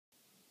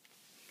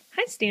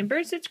Hi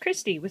Stampers, it's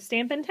Christy with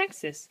Stampin'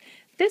 Texas.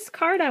 This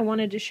card I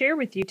wanted to share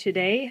with you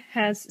today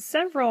has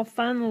several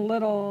fun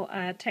little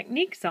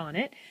techniques on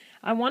it.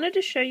 I wanted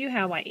to show you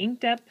how I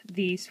inked up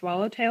the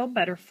Swallowtail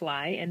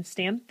butterfly and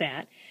stamped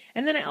that.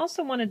 And then I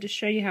also wanted to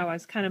show you how I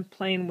was kind of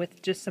playing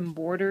with just some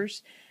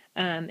borders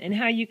and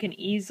how you can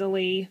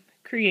easily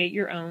create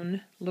your own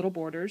little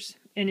borders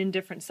and in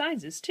different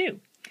sizes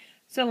too.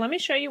 So let me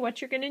show you what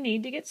you're going to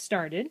need to get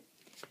started.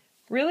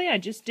 Really, I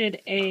just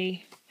did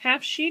a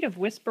half sheet of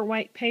Whisper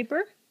White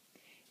paper.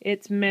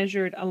 It's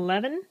measured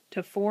 11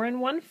 to 4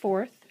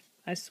 1/4.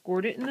 I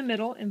scored it in the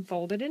middle and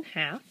folded in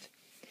half.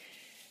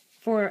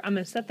 I'm going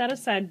to set that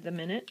aside a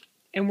minute.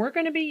 And we're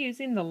going to be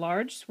using the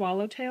large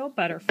Swallowtail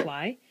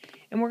butterfly.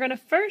 And we're going to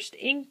first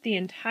ink the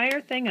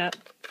entire thing up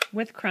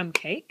with crumb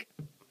cake.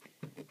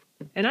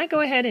 And I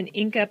go ahead and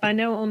ink up, I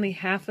know only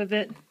half of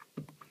it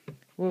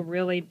will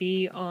really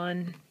be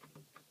on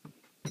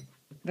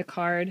the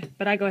card,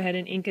 but I go ahead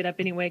and ink it up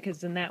anyway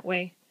because in that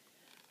way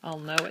I'll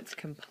know it's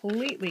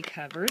completely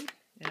covered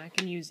and I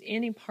can use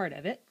any part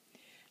of it.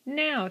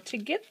 Now to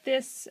get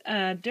this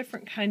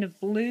different kind of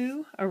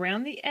blue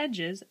around the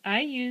edges,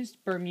 I used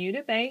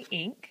Bermuda Bay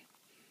ink.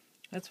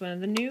 That's one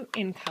of the new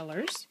in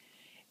colors,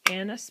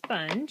 and a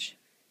sponge,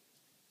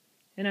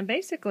 and I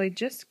basically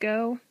just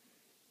go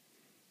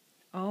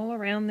all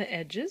around the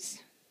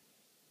edges.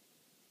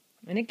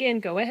 And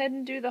again, go ahead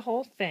and do the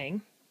whole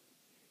thing.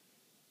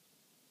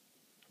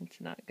 It's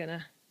not going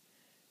to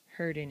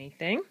hurt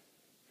anything.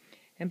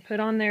 And put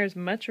on there as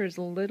much or as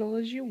little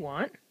as you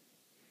want.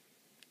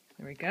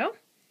 There we go.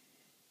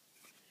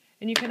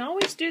 And you can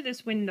always do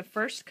this when the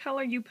first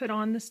color you put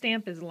on the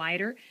stamp is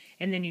lighter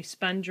and then you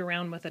sponge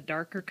around with a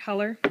darker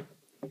color.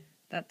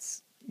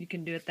 You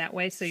can do it that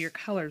way so your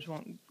colors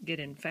won't get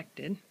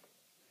infected.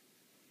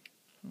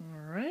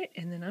 Alright,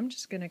 and then I'm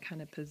just going to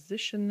kind of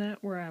position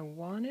that where I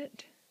want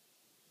it.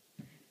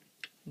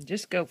 And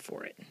just go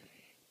for it.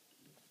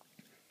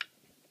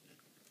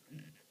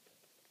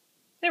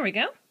 There we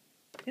go.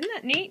 Isn't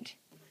that neat?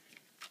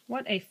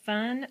 What a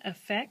fun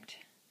effect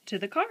to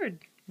the card.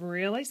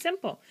 Really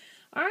simple.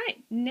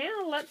 Alright,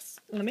 now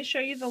let me show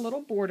you the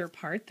little border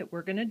part that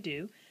we're going to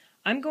do.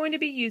 I'm going to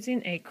be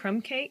using a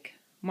crumb cake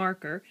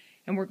marker,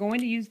 and we're going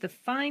to use the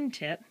fine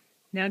tip.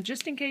 Now,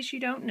 just in case you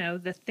don't know,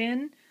 the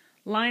thin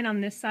line on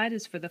this side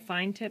is for the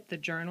fine tip, the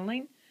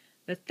journaling.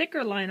 The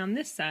thicker line on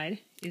this side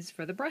is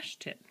for the brush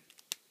tip.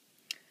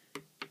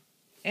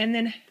 And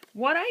then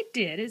what I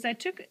did is I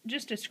took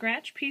just a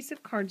scratch piece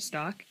of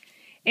cardstock,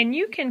 and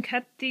you can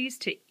cut these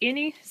to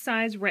any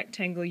size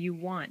rectangle you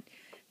want.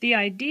 The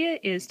idea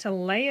is to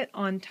lay it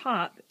on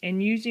top,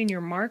 and using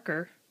your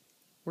marker,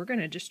 we're going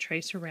to just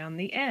trace around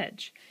the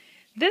edge.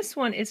 This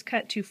one is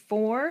cut to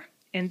 4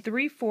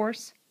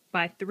 3/4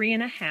 by 3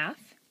 1/2.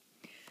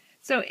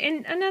 So,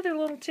 in another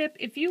little tip,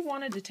 if you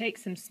wanted to take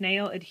some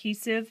snail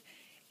adhesive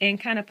and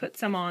kind of put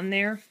some on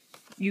there,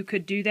 you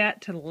could do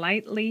that to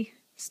lightly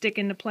stick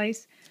into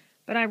place,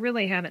 but I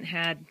really haven't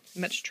had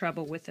much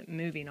trouble with it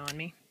moving on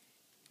me.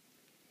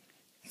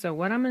 So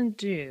what I'm going to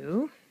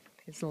do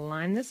is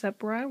line this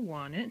up where I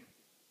want it,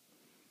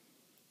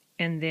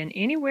 and then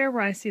anywhere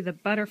where I see the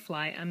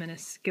butterfly, I'm going to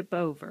skip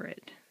over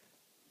it.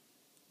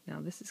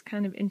 Now this is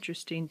kind of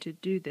interesting to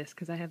do this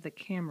because I have the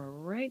camera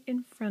right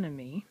in front of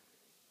me,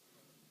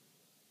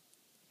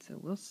 so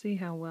we'll see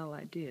how well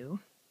I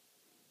do.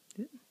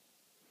 It's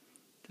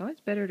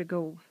always better to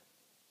go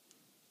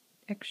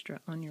extra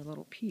on your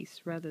little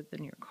piece rather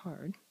than your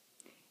card.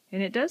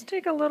 And it does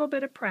take a little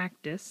bit of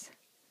practice.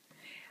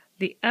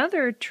 The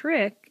other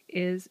trick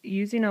is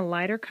using a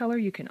lighter color.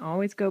 You can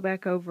always go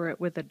back over it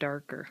with a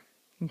darker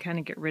and kind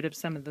of get rid of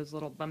some of those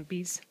little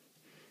bumpies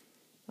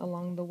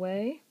along the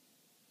way.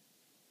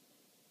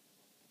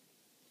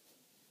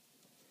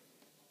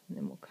 And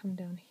then we'll come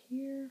down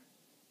here.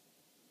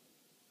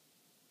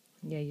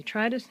 Yeah, you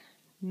try to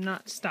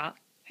not stop.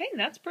 Hey,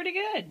 that's pretty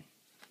good.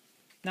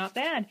 Not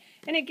bad.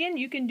 And again,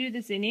 you can do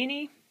this in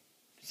any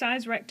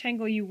size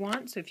rectangle you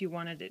want. So if you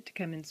wanted it to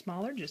come in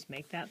smaller, just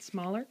make that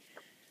smaller.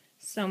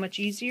 So much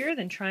easier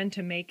than trying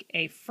to make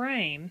a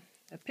frame,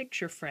 a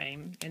picture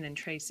frame, and then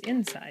trace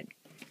inside.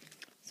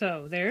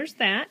 So there's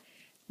that.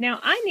 Now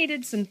I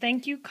needed some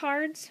thank you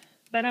cards,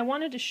 but I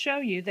wanted to show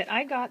you that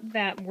I got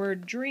that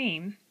word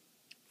dream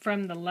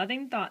from the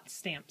Loving Thoughts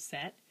stamp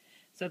set.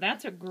 So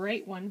that's a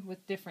great one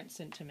with different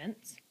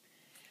sentiments.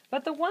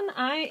 But the one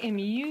I am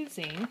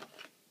using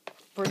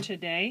for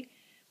today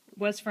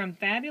was from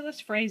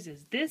Fabulous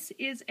Phrases. This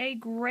is a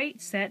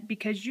great set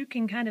because you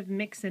can kind of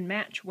mix and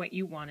match what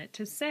you want it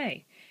to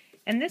say.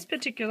 And this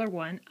particular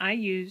one, I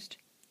used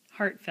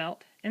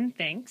heartfelt and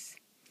thanks.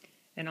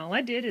 And all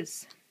I did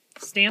is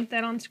stamp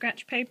that on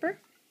scratch paper,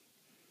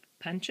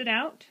 punch it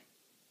out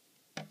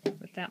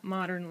with that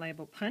modern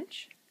label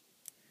punch.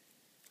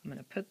 I'm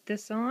going to put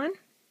this on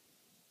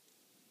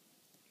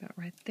about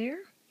right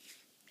there.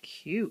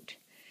 Cute.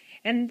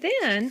 And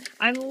then,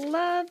 I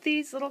love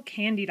these little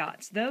candy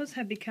dots. Those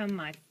have become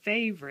my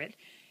favorite.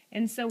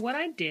 And so what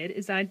I did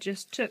is I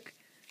just took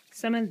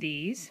some of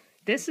these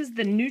This is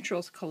the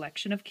Neutrals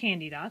collection of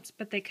candy dots,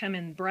 but they come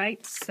in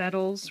bright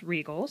Settles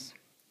Regals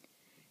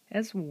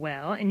as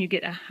well, and you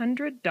get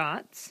 100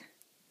 dots,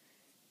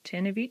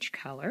 10 of each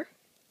color.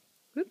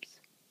 Oops.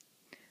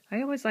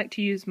 I always like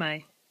to use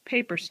my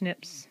paper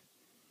snips,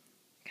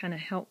 kind of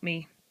help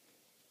me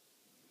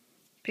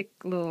pick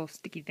little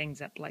sticky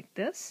things up like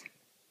this.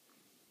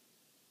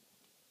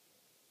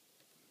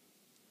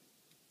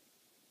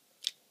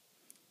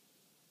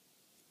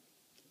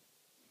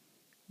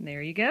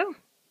 There you go.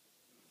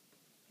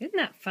 Isn't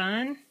that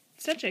fun?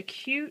 Such a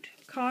cute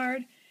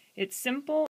card. It's simple.